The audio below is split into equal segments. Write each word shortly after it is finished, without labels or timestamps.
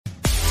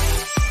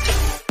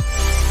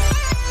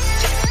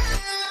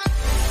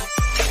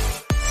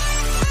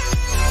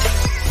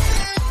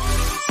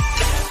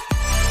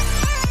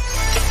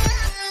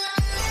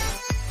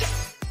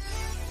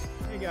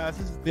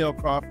Neil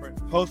Crawford,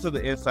 host of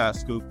the Inside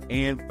Scoop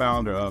and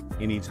founder of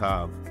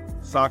Anytime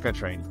Soccer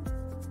Training.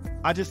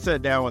 I just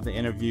sat down with an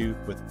interview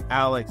with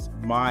Alex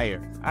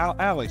Meyer.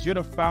 Alex, you're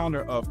the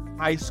founder of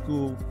High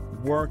School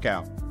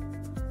Workout.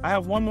 I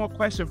have one more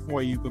question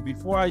for you, but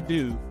before I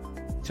do,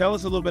 tell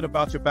us a little bit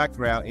about your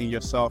background and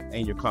yourself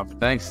and your company.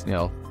 Thanks,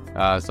 Neil.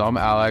 So I'm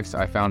Alex.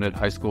 I founded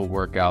High School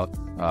Workout.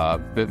 A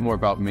bit more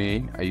about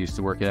me. I used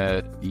to work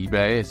at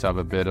eBay, so I have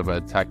a bit of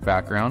a tech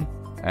background.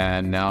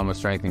 And now I'm a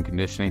strength and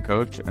conditioning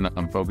coach, and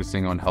I'm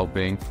focusing on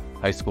helping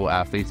high school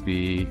athletes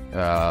be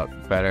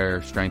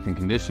better strength and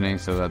conditioning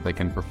so that they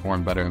can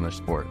perform better in their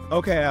sport.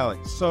 Okay,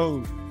 Alex.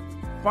 So,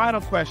 final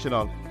question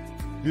on,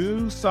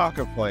 do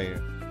soccer players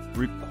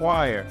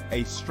require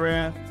a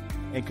strength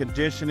and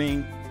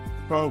conditioning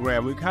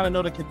program? We kind of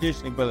know the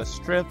conditioning, but a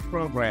strength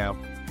program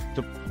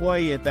to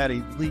play at that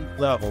elite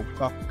level,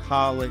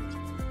 college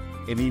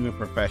and even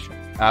professional?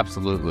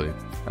 Absolutely.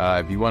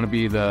 If you want to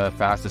be the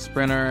fastest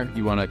sprinter,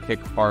 you want to kick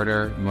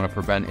harder, you want to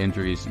prevent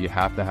injuries, you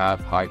have to have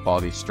high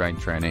quality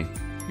strength training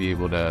to be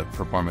able to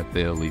perform at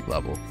the elite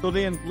level. So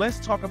then let's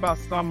talk about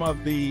some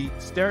of the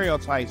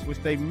stereotypes, which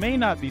they may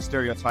not be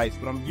stereotypes,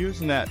 but I'm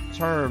using that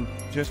term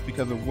just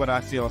because of what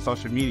I see on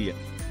social media.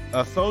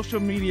 A social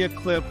media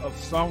clip of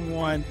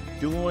someone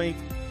doing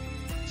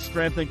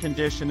strength and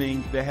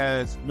conditioning that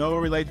has no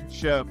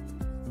relationship,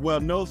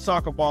 no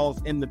soccer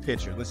balls in the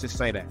picture. Let's just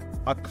say that.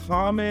 A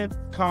common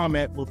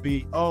comment will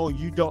be, oh,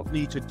 you don't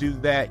need to do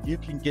that. You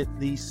can get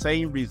these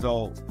same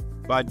results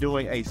by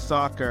doing a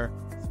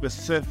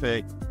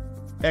soccer-specific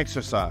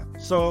exercise.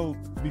 So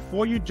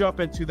before you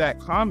jump into that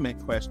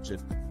comment question,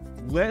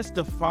 let's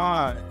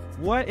define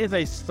what is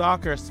a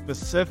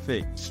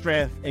soccer-specific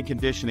strength and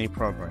conditioning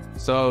program.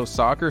 So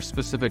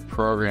soccer-specific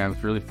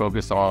programs really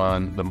focus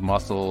on the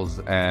muscles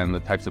and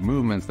the types of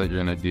movements that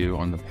you're going to do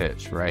on the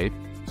pitch, right?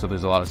 So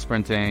there's a lot of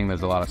sprinting,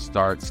 there's a lot of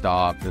start,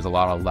 stop, there's a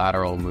lot of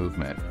lateral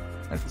movement.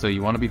 And so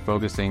you want to be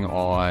focusing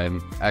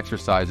on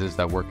exercises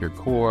that work your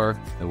core,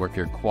 that work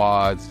your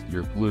quads,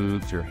 your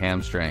glutes, your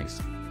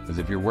hamstrings. Because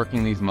if you're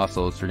working these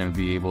muscles, you're going to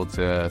be able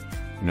to,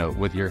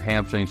 with your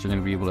hamstrings, you're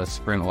going to be able to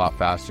sprint a lot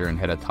faster and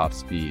hit a top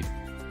speed.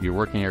 If you're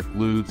working your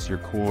glutes, your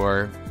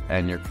core,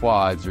 and your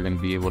quads, you're going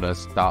to be able to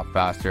stop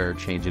faster,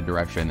 change a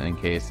direction in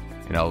case,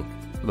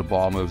 the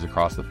ball moves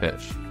across the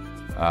pitch.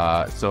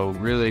 So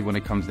really, when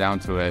it comes down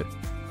to it,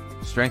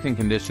 strength and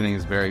conditioning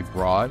is very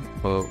broad,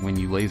 but when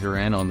you laser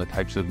in on the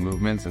types of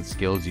movements and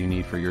skills you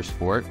need for your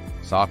sport,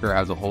 soccer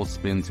has a whole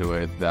spin to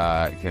it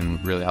that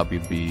can really help you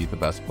be the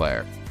best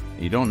player.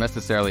 You don't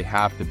necessarily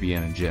have to be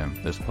in a gym.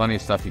 There's plenty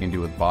of stuff you can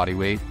do with body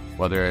weight,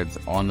 whether it's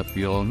on the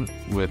field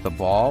with a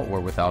ball or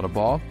without a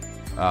ball.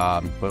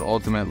 But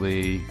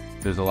ultimately,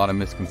 there's a lot of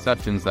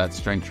misconceptions that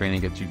strength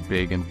training gets you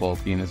big and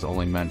bulky and is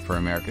only meant for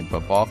American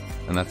football,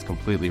 and that's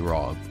completely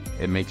wrong.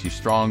 It makes you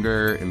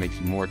stronger, it makes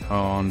you more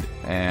toned,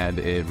 and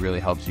it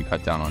really helps you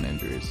cut down on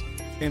injuries.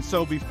 And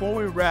so before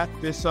we wrap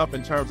this up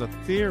in terms of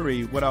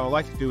theory, what I would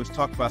like to do is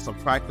talk about some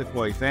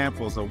practical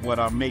examples of what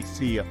I may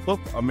see a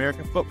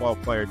American football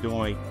player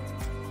doing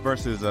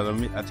versus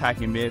an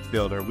attacking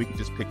midfielder. We can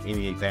just pick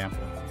any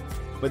example.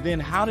 But then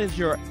how does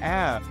your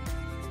app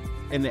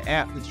and the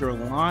app that you're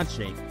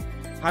launching,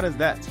 how does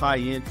that tie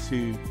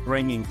into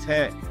bringing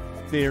tech,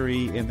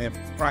 theory, and then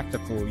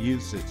practical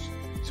usage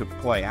to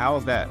play? How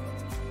is that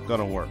going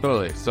to work?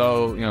 Totally.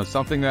 So,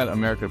 something that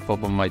American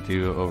football might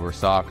do over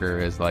soccer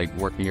is like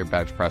working your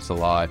bench press a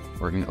lot,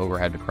 working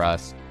overhead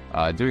press,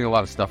 doing a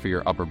lot of stuff for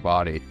your upper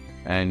body.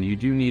 And you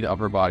do need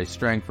upper body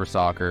strength for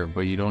soccer,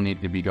 but you don't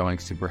need to be going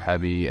super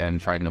heavy and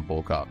trying to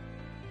bulk up.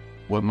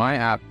 What my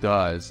app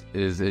does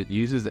is it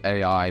uses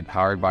AI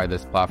powered by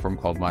this platform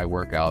called My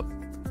Workout.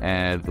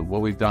 And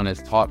what we've done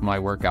is taught My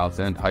Workouts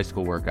and high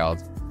school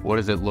workouts, what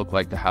does it look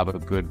like to have a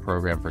good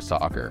program for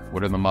soccer?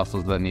 What are the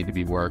muscles that need to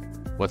be worked?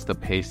 What's the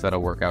pace that a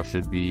workout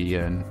should be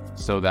in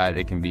so that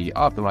it can be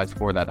optimized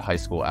for that high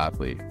school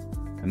athlete?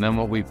 And then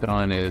what we've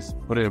done is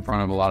put it in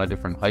front of a lot of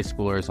different high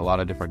schoolers, a lot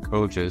of different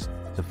coaches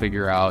to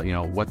figure out,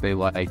 what they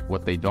like,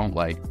 what they don't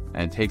like,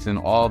 and it takes in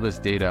all this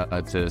data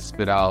to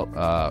spit out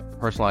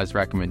personalized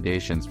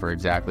recommendations for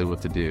exactly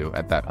what to do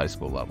at that high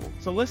school level.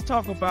 So let's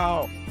talk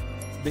about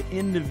the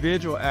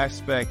individual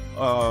aspect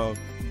of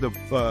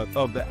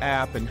the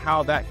app and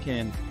how that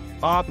can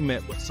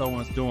augment what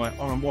someone's doing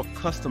on a more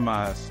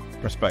customized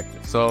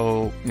perspective.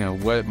 So,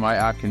 what my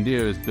app can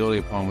do is building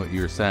upon what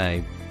you were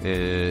saying.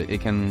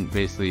 It can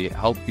basically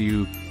help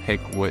you pick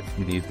what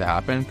needs to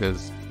happen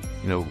because,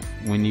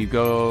 when you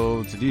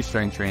go to do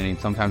strength training,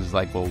 sometimes it's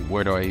like, well,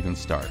 where do I even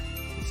start?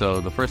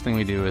 So the first thing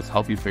we do is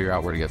help you figure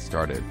out where to get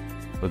started.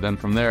 But then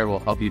from there, we'll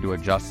help you to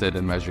adjust it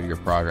and measure your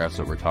progress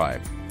over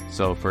time.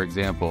 So for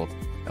example,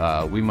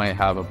 we might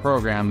have a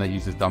program that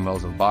uses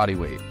dumbbells and body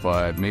weight,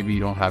 but maybe you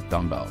don't have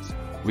dumbbells.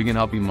 We can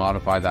help you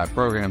modify that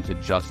program to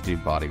just do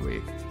body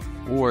weight.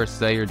 Or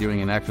say you're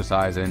doing an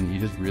exercise and you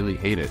just really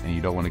hate it and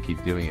you don't want to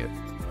keep doing it.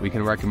 We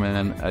can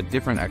recommend a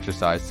different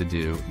exercise to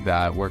do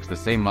that works the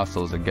same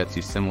muscles and gets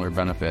you similar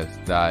benefits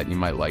that you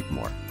might like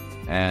more.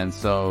 And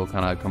so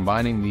kind of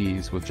combining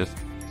these with just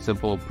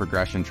simple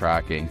progression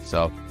tracking.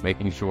 So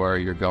making sure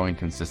you're going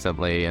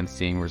consistently and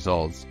seeing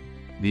results.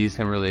 These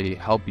can really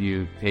help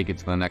you take it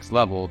to the next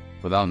level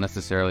without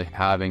necessarily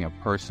having a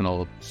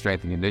personal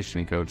strength and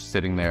conditioning coach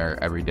sitting there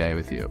every day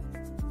with you.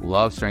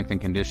 Love strength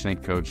and conditioning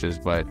coaches,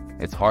 but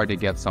it's hard to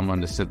get someone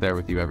to sit there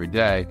with you every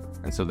day.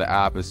 And so the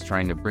app is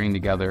trying to bring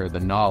together the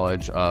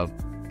knowledge of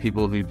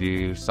people who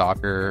do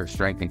soccer,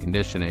 strength and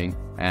conditioning,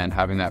 and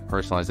having that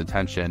personalized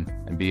attention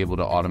and be able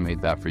to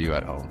automate that for you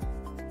at home.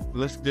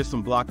 Let's do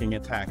some blocking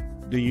and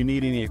tackling. Do you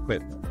need any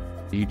equipment?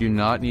 You do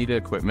not need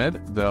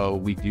equipment, though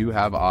we do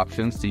have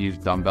options to use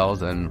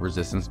dumbbells and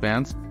resistance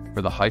bands.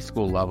 For the high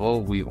school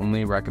level, we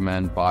only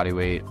recommend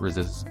bodyweight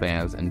resistance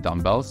bands and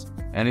dumbbells.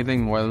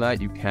 Anything more than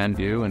that you can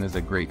do and is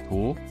a great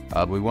tool.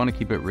 We want to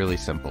keep it really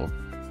simple.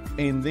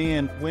 And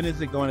then when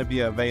is it going to be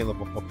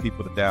available for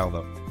people to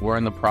download? We're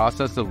in the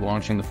process of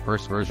launching the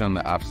first version on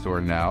the App Store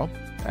now,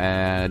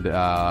 and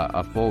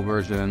a full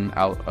version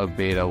out of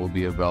beta will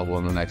be available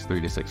in the next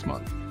 3 to 6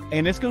 months.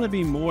 And it's going to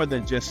be more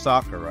than just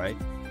soccer, right?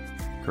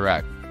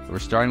 Correct. We're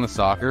starting with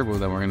soccer, but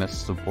then we're going to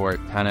support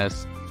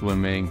tennis,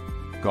 swimming,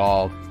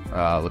 golf,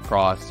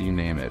 lacrosse, you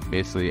name it.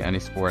 Basically, any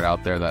sport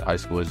out there that high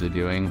schoolers are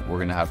doing, we're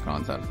going to have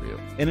content for you.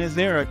 And is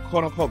there a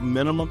quote-unquote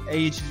minimum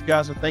age you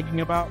guys are thinking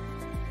about?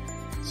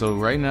 So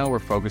right now we're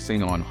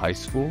focusing on high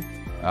school.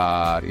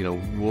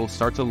 We'll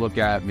start to look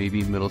at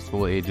maybe middle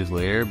school ages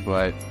later,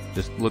 but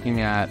just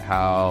looking at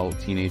how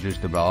teenagers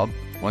develop.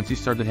 Once you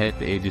start to hit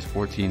the ages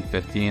 14,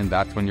 15,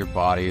 that's when your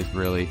body is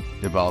really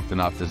developed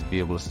enough to be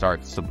able to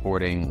start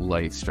supporting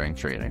light strength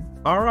training.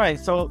 All right.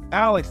 So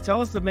Alex,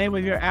 tell us the name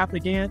of your app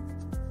again.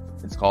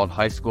 It's called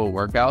High School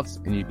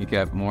Workouts, and you can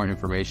get more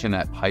information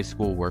at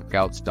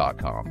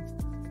highschoolworkouts.com.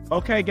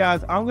 Okay,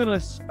 guys, I'm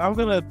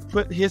gonna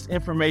put his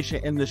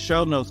information in the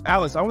show notes.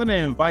 Alex, I'm gonna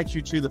invite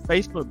you to the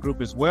Facebook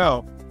group as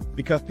well,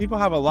 because people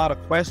have a lot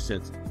of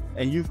questions,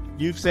 and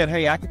you've said,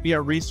 hey, I could be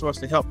a resource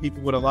to help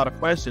people with a lot of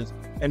questions.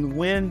 And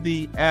when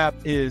the app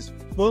is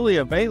fully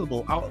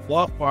available, I would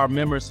love for our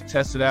members to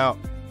test it out.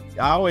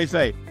 I always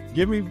say,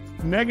 give me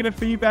negative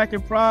feedback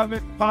in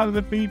private,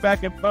 positive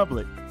feedback in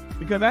public,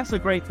 because that's the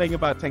great thing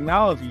about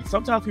technology.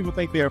 Sometimes people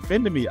think they're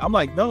offending me. I'm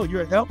like, no,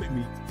 you're helping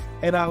me.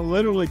 And I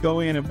literally go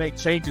in and make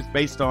changes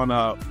based on,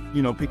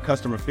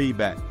 customer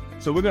feedback.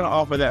 So we're going to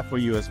offer that for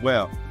you as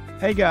well.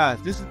 Hey guys,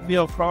 this is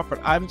Neil Crawford.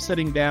 I'm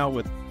sitting down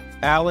with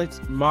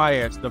Alex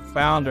Myers, the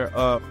founder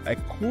of a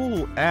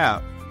cool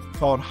app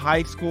called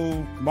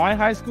My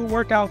High School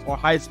Workouts or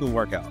High School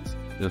Workouts?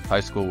 Just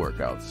High School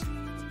Workouts.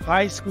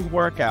 High School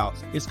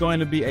Workouts. It's going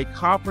to be a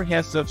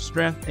comprehensive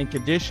strength and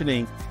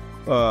conditioning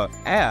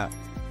app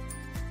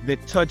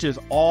that touches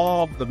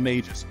all the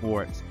major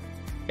sports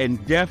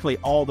and definitely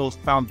all those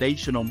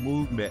foundational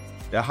movement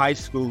that high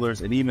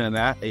schoolers and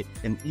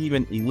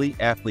even elite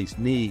athletes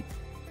need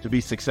to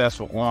be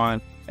successful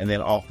on and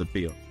then off the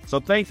field. So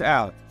thanks,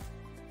 Alex.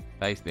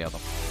 Thanks, Neil.